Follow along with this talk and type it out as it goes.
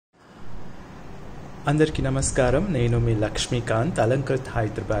అందరికీ నమస్కారం. నేను మీ లక్ష్మీకాంత్. Alangkrut,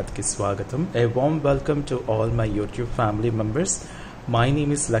 Hyderabad కి స్వాగతం. A warm welcome to all my YouTube family members. My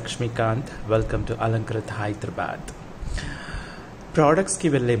name is Lakshmikant. Welcome to Alangkrut, Hyderabad.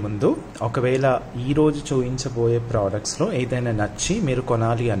 ప్రోడక్ట్స్కి వెళ్ళే ముందు ఒకవేళ ఈరోజు చూపించబోయే ప్రోడక్ట్స్లో ఏదైనా నచ్చి మీరు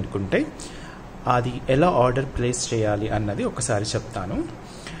కొనాలి అనుకుంటే అది ఎలా ఆర్డర్ ప్లేస్ చేయాలి అన్నది ఒకసారి చెప్తాను.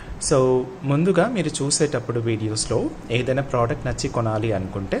 సో ముందుగా మీరు చూసేటప్పుడు వీడియోస్లో ఏదైనా ప్రోడక్ట్ నచ్చి కొనాలి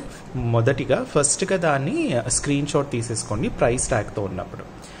అనుకుంటే మొదటిగా ఫస్ట్గా దాన్ని స్క్రీన్ షాట్ తీసేసుకోండి ప్రైస్ ట్యాగ్తో ఉన్నప్పుడు.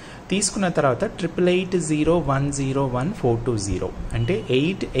 తీసుకున్న తర్వాత 8880101420 అంటే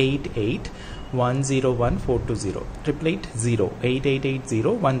 8881011420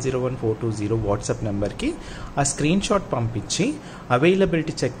 88808880101420 వాట్సాప్ నెంబర్కి ఆ స్క్రీన్ షాట్ పంపించి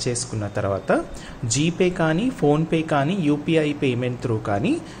అవైలబిలిటీ చెక్ చేసుకున్న తర్వాత జీపే కానీ ఫోన్పే కానీ యూపీఐ పేమెంట్ త్రూ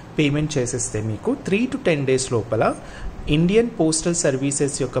కానీ పేమెంట్ చేసేస్తే మీకు 3 to 10 days లోపల ఇండియన్ పోస్టల్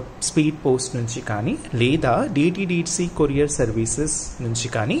సర్వీసెస్ యొక్క స్పీడ్ పోస్ట్ నుంచి కానీ లేదా డిటిడిసి కొరియర్ సర్వీసెస్ నుంచి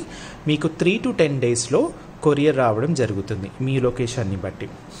కానీ మీకు 3 to 10 daysలో కొరియర్ రావడం జరుగుతుంది మీ లొకేషన్ని బట్టి.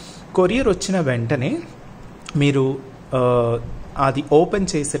 కొరియర్ వచ్చిన వెంటనే మీరు అది ఓపెన్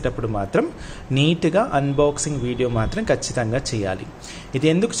చేసేటప్పుడు మాత్రం నీట్గా అన్బాక్సింగ్ వీడియో మాత్రం ఖచ్చితంగా చేయాలి. ఇది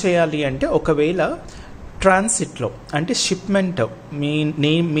ఎందుకు చేయాలి అంటే ఒకవేళ ట్రాన్సిట్లో అంటే షిప్మెంట్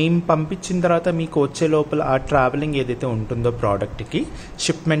మేము పంపించిన తర్వాత మీకు వచ్చే లోపల ఆ ట్రావెలింగ్ ఏదైతే ఉంటుందో ప్రోడక్ట్కి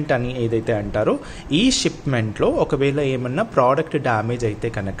షిప్మెంట్ అని ఏదైతే అంటారో ఈ షిప్మెంట్లో ఒకవేళ ఏమన్నా ప్రోడక్ట్ డ్యామేజ్ అయితే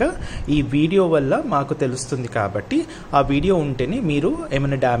కనుక ఈ వీడియో వల్ల మాకు తెలుస్తుంది కాబట్టి ఆ వీడియో ఉంటేనే మీరు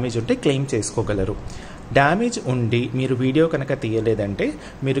ఏమైనా డ్యామేజ్ ఉంటే క్లెయిమ్ చేసుకోగలరు. డ్యామేజ్ ఉండి మీరు వీడియో కనుక తీయలేదంటే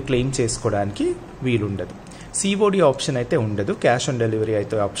మీరు క్లెయిమ్ చేసుకోవడానికి వీలుండదు. సిఓడి ఆప్షన్ అయితే ఉండదు, క్యాష్ ఆన్ డెలివరీ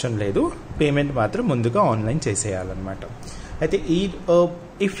అయితే ఆప్షన్ లేదు, పేమెంట్ మాత్రం ముందుగా ఆన్లైన్ చేసేయాలన్నమాట. అయితే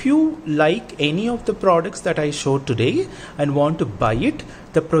if you like any of the products that I showed today and want to buy it,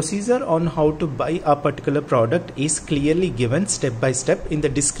 the procedure on how to buy a particular product is clearly given step by step in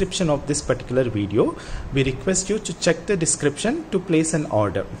the description of this particular video. We request you to check the description to place an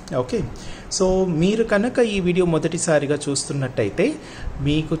order. Okay, so మీరు కనుక ఈ video మొదటిసారిగా చూస్తున్నట్టయితే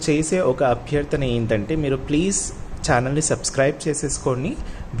మీకు చేసే ఒక అభ్యర్థన ఏంటంటే మీరు ప్లీజ్ ఛానల్ని సబ్స్క్రైబ్ చేసేసుకోండి,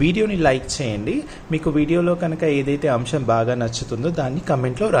 వీడియోని లైక్ చేయండి, మీకు వీడియోలో కనుక ఏదైతే అంశం బాగా నచ్చుతుందో దాన్ని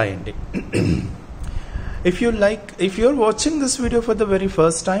కమెంట్లో రాయండి. If you're watching this video for the very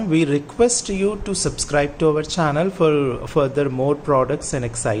first time, we request you to subscribe to our channel for further more products and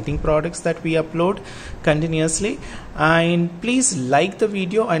exciting products that we upload continuously. And please like the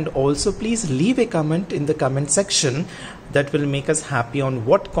video and also please leave a comment in the comment section that will make us happy on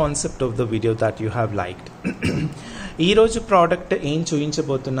what concept of the video that you have liked. ఈరోజు product ఏం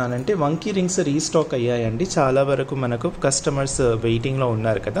చూపించబోతున్నానంటే వంకీ rings restock అయ్యాయండి. చాలా వరకు మనకు customers వెయిటింగ్లో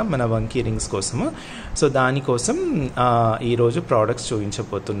ఉన్నారు కదా మన వంకీ rings కోసము. సో దానికోసం ఈరోజు ప్రోడక్ట్స్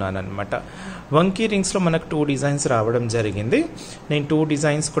చూపించబోతున్నాను అనమాట. వంకీ రింగ్స్లో మనకు 2 డిజైన్స్ రావడం జరిగింది. నేను 2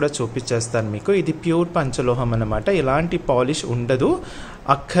 డిజైన్స్ కూడా చూపించేస్తాను మీకు. ఇది ప్యూర్ పంచలోహం అనమాట, ఎలాంటి పాలిష్ ఉండదు,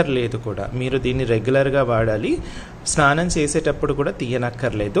 అక్కర్లేదు కూడా. మీరు దీన్ని రెగ్యులర్గా వాడాలి, స్నానం చేసేటప్పుడు కూడా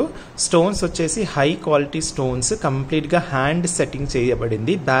తీయనక్కర్లేదు. స్టోన్స్ వచ్చేసి హై క్వాలిటీ స్టోన్స్, కంప్లీట్గా హ్యాండ్ సెట్టింగ్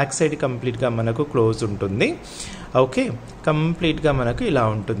చేయబడింది. బ్యాక్ సైడ్ కంప్లీట్గా మనకు క్లోజ్ ఉంటుంది. ఓకే, కంప్లీట్గా మనకు ఇలా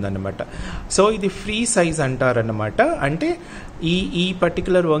ఉంటుందన్నమాట. సో ఇది ఫ్రీ సైజ్ అంటారన్నమాట. అంటే ఈ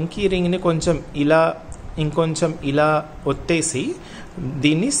పర్టికులర్ వంకీ రింగ్ని కొంచెం ఇలా ఇంకొంచెం ఇలా ఒత్తేసి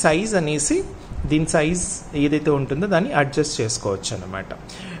దీన్ని సైజ్ అనేసి దీని సైజ్ ఏదైతే ఉంటుందో దాన్ని అడ్జస్ట్ చేసుకోవచ్చు అనమాట.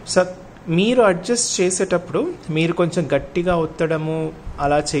 సో మీరు అడ్జస్ట్ చేసేటప్పుడు మీరు కొంచెం గట్టిగా ఒత్తడము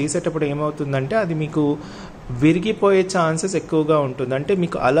అలా చేసేటప్పుడు ఏమవుతుందంటే అది మీకు విరిగిపోయే ఛాన్సెస్ ఎక్కువగా ఉంటుంది. అంటే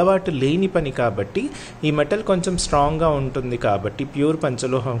మీకు అలవాటు లేని పని కాబట్టి ఈ మెటల్ కొంచెం స్ట్రాంగ్గా ఉంటుంది కాబట్టి ప్యూర్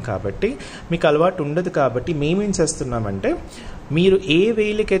పంచలోహం కాబట్టి మీకు అలవాటు ఉండదు. కాబట్టి మేమేం చేస్తున్నామంటే మీరు ఏ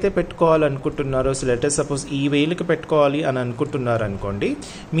వేలికైతే పెట్టుకోవాలనుకుంటున్నారో లెటర్ సపోజ్ ఈ వేలికి పెట్టుకోవాలి అని అనుకుంటున్నారు అనుకోండి,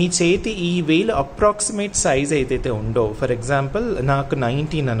 మీ చేతి ఈ వేలు అప్రాక్సిమేట్ సైజ్ ఏదైతే ఉందో, ఫర్ ఎగ్జాంపుల్ నాకు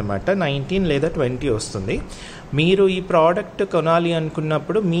 19 అనమాట, 19 లేదా 20 వస్తుంది. మీరు ఈ ప్రోడక్ట్ కొనాలి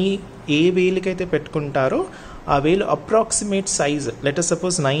అనుకున్నప్పుడు మీ ఏ వేలికైతే పెట్టుకుంటారో ఆ వేలు అప్రాక్సిమేట్ సైజ్ లెటర్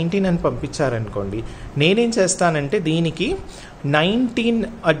సపోజ్ 19 అని పంపించారనుకోండి, నేనేం చేస్తానంటే దీనికి 19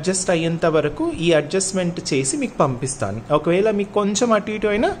 అడ్జస్ట్ అయ్యేంత వరకు ఈ అడ్జస్ట్మెంట్ చేసి మీకు పంపిస్తాను. ఒకవేళ మీకు కొంచెం అటు ఇటు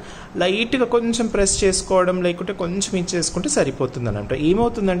అయినా లైట్గా కొంచెం ప్రెస్ చేసుకోవడం లేకుంటే కొంచెం ఇచ్చేసుకుంటే సరిపోతుంది అన్నమాట.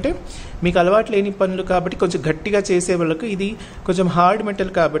 ఏమవుతుందంటే మీకు అలవాటు లేని పనులు కాబట్టి కొంచెం గట్టిగా చేసే వాళ్ళకు ఇది కొంచెం హార్డ్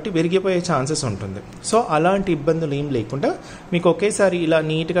మెటల్ కాబట్టి విరిగిపోయే ఛాన్సెస్ ఉంటుంది. సో అలాంటి ఇబ్బందులు ఏం లేకుండా మీకు ఒకేసారి ఇలా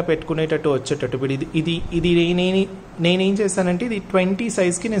నీట్గా పెట్టుకునేటట్టు వచ్చేటట్టు ఇది నేనేం చేశానంటే ఇది 20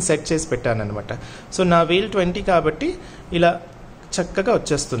 సైజ్కి నేను సెట్ చేసి పెట్టాను అనమాట. సో నా వేల్ 20 కాబట్టి ఇలా చక్కగా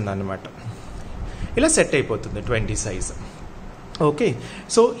వచ్చేస్తుంది అనమాట. ఇలా సెట్ అయిపోతుంది 20 సైజ్. ఓకే.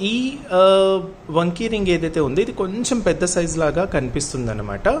 సో ఈ వంకీ రింగ్ ఏదైతే ఉందో ఇది కొంచెం పెద్ద సైజ్ లాగా కనిపిస్తుంది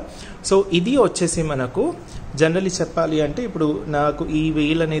అనమాట. సో ఇది వచ్చేసి మనకు జనరలీ చెప్పాలి అంటే ఇప్పుడు నాకు ఈ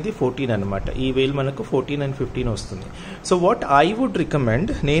వేల్ అనేది 14 అనమాట. ఈ వేల్ మనకు 14 and 15 వస్తుంది. So what I would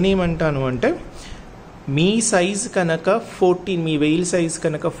recommend, నేనేమంటాను అంటే మీ సైజ్ కనుక 14, మీ వేల్ సైజ్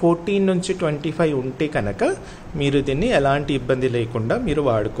కనుక 14 నుంచి 25 ఉంటే కనుక మీరు దీన్ని ఎలాంటి ఇబ్బంది లేకుండా మీరు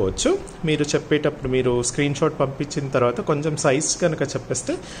వాడుకోవచ్చు. మీరు చెప్పేటప్పుడు మీరు స్క్రీన్ షాట్ పంపించిన తర్వాత కొంచెం సైజ్ కనుక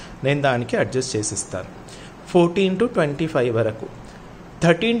చెప్పేస్తే నేను దానికి అడ్జస్ట్ చేసిస్తాను. 14 to 25 వరకు.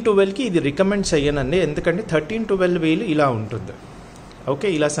 13-12కి ఇది రికమెండ్ చేయనండి, ఎందుకంటే 13-12 వేలు ఇలా ఉంటుంది. ఓకే,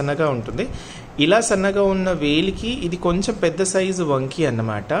 ఇలా సన్నగా ఉంటుంది. ఇలా సన్నగా ఉన్న వేలికి ఇది కొంచెం పెద్ద సైజు వంకీ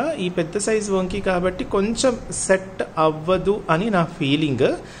అన్నమాట. ఈ పెద్ద సైజు వంకీ కాబట్టి కొంచెం సెట్ అవ్వదు అని నా ఫీలింగ్.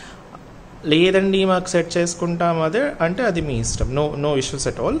 లేదండి మాకు సెట్ చేసుకుంటాం అదే అంటే అది మీ ఇష్టం, no issues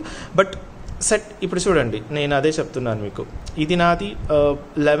at all. But set ఇప్పుడు చూడండి, నేను అదే చెప్తున్నాను మీకు. ఇది నాది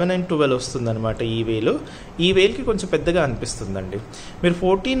 11 and 12 వస్తుంది అనమాట. ఈ వేల్కి కొంచెం పెద్దగా అనిపిస్తుందండి. మీరు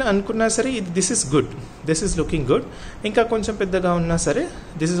 14 అనుకున్నా సరే ఇది this is good, this is looking good. ఇంకా కొంచెం పెద్దగా ఉన్నా సరే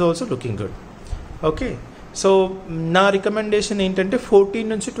this is also looking good. Okay, so నా రికమెండేషన్ ఏంటంటే 14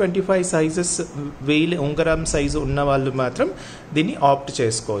 నుంచి 25 సైజెస్ వేలు ఉంగరం సైజు ఉన్న వాళ్ళు మాత్రం దీన్ని ఆప్ట్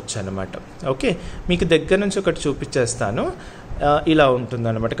చేసుకోవచ్చు అనమాట. ఓకే, మీకు దగ్గర నుంచి ఒకటి చూపించేస్తాను. ఇలా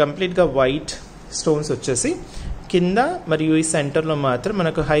ఉంటుందన్నమాట. కంప్లీట్గా వైట్ స్టోన్స్ వచ్చేసి కింద మరియు ఈ సెంటర్లో మాత్రం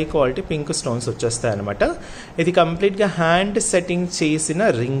మనకు హై క్వాలిటీ పింక్ స్టోన్స్ వచ్చేస్తాయి అనమాట. ఇది కంప్లీట్గా హ్యాండ్ సెట్టింగ్ చేసిన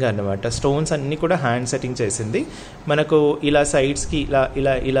రింగ్ అనమాట. స్టోన్స్ అన్నీ కూడా హ్యాండ్ సెట్టింగ్ చేసింది. మనకు ఇలా సైడ్స్కి ఇలా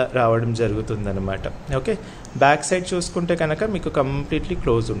ఇలా ఇలా రావడం జరుగుతుంది అనమాట. ఓకే, బ్యాక్ సైడ్ చూసుకుంటే కనుక మీకు కంప్లీట్లీ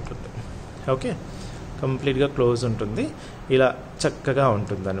క్లోజ్ ఉంటుంది. ఓకే, కంప్లీట్గా క్లోజ్ ఉంటుంది. ఇలా చక్కగా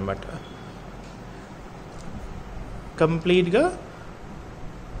ఉంటుంది అనమాట. కంప్లీట్గా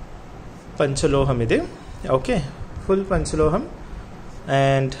పంచలోహం ఇది. Okay, full పంచలోహం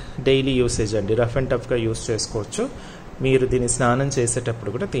and daily usage అండి. రఫ్ అండ్ టఫ్గా యూస్ చేసుకోవచ్చు. మీరు దీన్ని స్నానం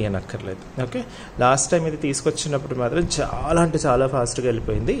చేసేటప్పుడు కూడా తీయనక్కర్లేదు. ఓకే, లాస్ట్ టైం ఇది తీసుకొచ్చినప్పుడు మాత్రం చాలా అంటే చాలా ఫాస్ట్గా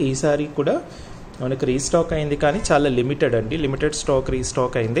వెళ్ళిపోయింది. ఈసారి కూడా మనకు రీస్టాక్ అయింది, కానీ చాలా లిమిటెడ్ అండి. లిమిటెడ్ స్టాక్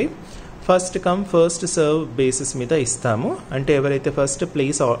రీస్టాక్ అయింది. First come first serve basis మీద ఇస్తాము. అంటే ఎవరైతే ఫస్ట్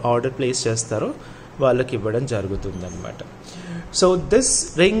ఆర్డర్ ప్లేస్ చేస్తారో వాళ్ళకి ఇవ్వడం జరుగుతుందన్నమాట. So this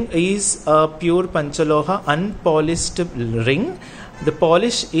ring is a pure Panchaloha unpolished ring. The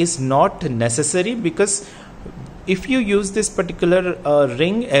polish is not necessary because if you use this particular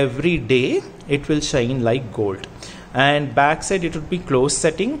ring every day, it will shine like gold. And back side it would be close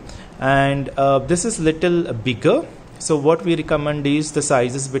setting, and this is little bigger. So what we recommend is the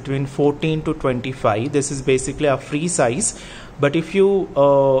sizes between 14 to 25. This is basically a free size. But if you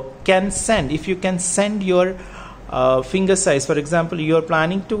can send your finger size, for example you are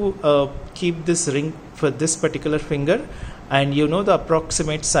planning to keep this ring for this particular finger and you know the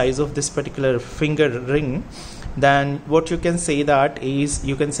approximate size of this particular finger ring, then what you can say that is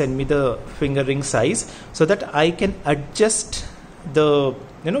you can send me the finger ring size so that I can adjust the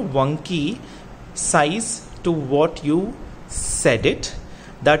wonky size to what you said it.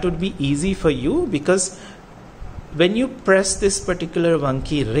 That would be easy for you, because when you press this particular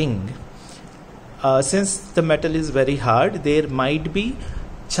wonky ring, since the metal is very hard, there might be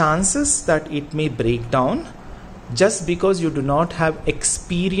chances that it may break down just because you do not have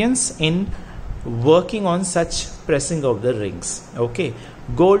experience in working on such pressing of the rings. Okay,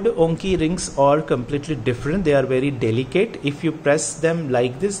 gold onki rings are completely different. They are very delicate. If you press them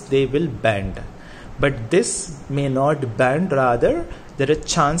like this, they will bend. But this may not bend, rather there are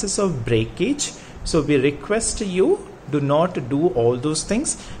chances of breakage. So we request you, do not do all those things.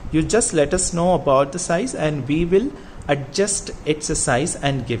 You just let us know about the size and we will adjust its size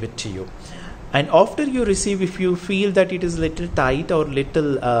and give it to you. And after you receive, if you feel that it is little tight or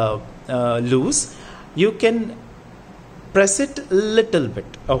little loose, you can press it little bit.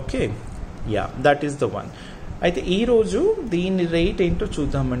 Okay, yeah, that is the one. అయితే ఈరోజు దీని rate ఏంటో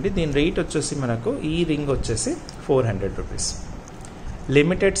చూద్దామండి. దీని rate వచ్చేసి మనకు ఈ ring వచ్చేసి 400 రూపీస్.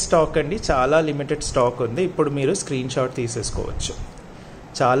 లిమిటెడ్ స్టాక్ అండి, చాలా లిమిటెడ్ స్టాక్ ఉంది. ఇప్పుడు మీరు స్క్రీన్ షాట్ తీసేసుకోవచ్చు.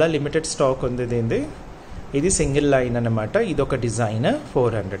 చాలా లిమిటెడ్ స్టాక్ ఉంది దీనిది. ఇది సింగిల్ లైన్ అన్నమాట. ఇది ఒక డిజైన్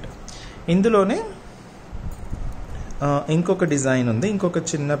 400. ఇందులోనే ఇంకొక డిజైన్ ఉంది, ఇంకొక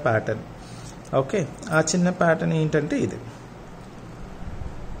చిన్న ప్యాటర్న్. ఓకే, ఆ చిన్న ప్యాటర్న్ ఏంటంటే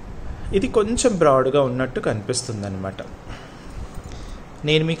ఇది కొంచెం బ్రాడ్గా ఉన్నట్టు కనిపిస్తుంది అనమాట.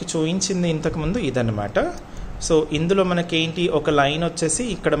 నేను మీకు చూపించింది ఇంతకుముందు ఇదన్నమాట. సో ఇందులో మనకేంటి, ఒక లైన్ వచ్చేసి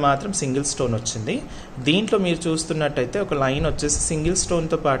ఇక్కడ మాత్రం సింగిల్ స్టోన్ వచ్చింది. దీంట్లో మీరు చూస్తున్నట్టయితే ఒక లైన్ వచ్చేసి సింగిల్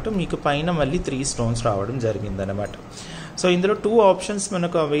స్టోన్తో పాటు మీకు పైన మళ్ళీ 3 స్టోన్స్ రావడం జరిగిందనమాట. సో ఇందులో 2 ఆప్షన్స్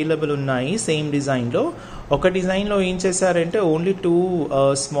మనకు అవైలబుల్ ఉన్నాయి సేమ్ డిజైన్లో. ఒక డిజైన్లో ఏం చేశారంటే ఓన్లీ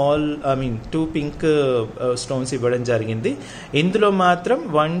 2 పింక్ స్టోన్స్ ఇవ్వడం జరిగింది. ఇందులో మాత్రం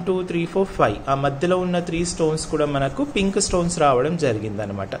 1 2 3 4 5 ఆ మధ్యలో ఉన్న 3 స్టోన్స్ కూడా మనకు పింక్ స్టోన్స్ రావడం జరిగింది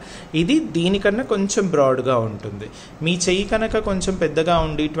అనమాట. ఇది దీనికన్నా కొంచెం బ్రాడ్గా ఉంటుంది. మీ చెయ్యి కనుక కొంచెం పెద్దగా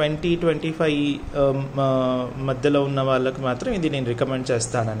ఉండి 20-25 మధ్యలో ఉన్న వాళ్ళకి మాత్రం ఇది నేను రికమెండ్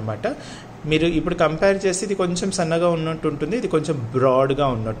చేస్తానన్నమాట. మీరు ఇప్పుడు కంపేర్ చేసి ఇది కొంచెం సన్నగా ఉన్నట్టు ఉంటుంది, ఇది కొంచెం బ్రాడ్గా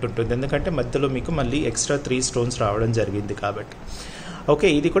ఉన్నట్టు ఉంటుంది, ఎందుకంటే మధ్యలో మీకు మళ్ళీ ఎక్స్ట్రా 3 స్టోన్స్ రావడం జరిగింది కాబట్టి. ఓకే,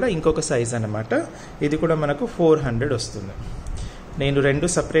 ఇది కూడా ఇంకొక సైజ్ అనమాట. ఇది కూడా మనకు 400 వస్తుంది. నేను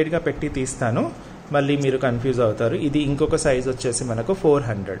 2 సపరేట్గా పెట్టి తీస్తాను, మళ్ళీ మీరు కన్ఫ్యూజ్ అవుతారు. ఇది ఇంకొక సైజ్ వచ్చేసి మనకు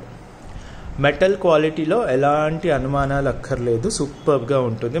 400. మెటల్ క్వాలిటీలో ఎలాంటి అనుమానాలు అక్కర్లేదు, సూపర్గా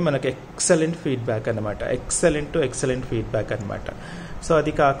ఉంటుంది. మనకు ఎక్సలెంట్ ఫీడ్బ్యాక్ అనమాట, ఎక్సలెంట్ ఫీడ్బ్యాక్ అనమాట. సో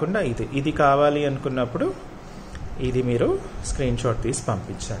అది కాకుండా ఇది కావాలి అనుకున్నప్పుడు ఇది మీరు స్క్రీన్ షాట్ తీసి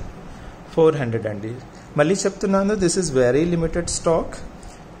పంపించండి. 400 అండి. మళ్ళీ చెప్తున్నాను, this is very limited stock.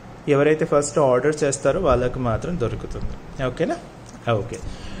 ఎవరైతే ఫస్ట్ ఆర్డర్ చేస్తారో వాళ్ళకి మాత్రం దొరుకుతుంది. ఓకేనా? ఓకే,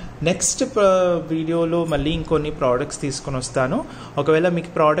 నెక్స్ట్ వీడియోలో మళ్ళీ ఇంకొన్ని ప్రోడక్ట్స్ తీసుకొని వస్తాను. ఒకవేళ మీకు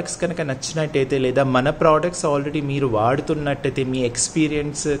ప్రోడక్ట్స్ కనుక నచ్చినట్టయితే లేదా మన ప్రోడక్ట్స్ ఆల్రెడీ మీరు వాడుతున్నట్టయితే మీ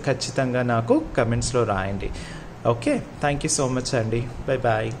ఎక్స్పీరియన్స్ ఖచ్చితంగా నాకు కమెంట్స్లో రాయండి. Okay, thank you so much అండి. Bye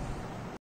bye.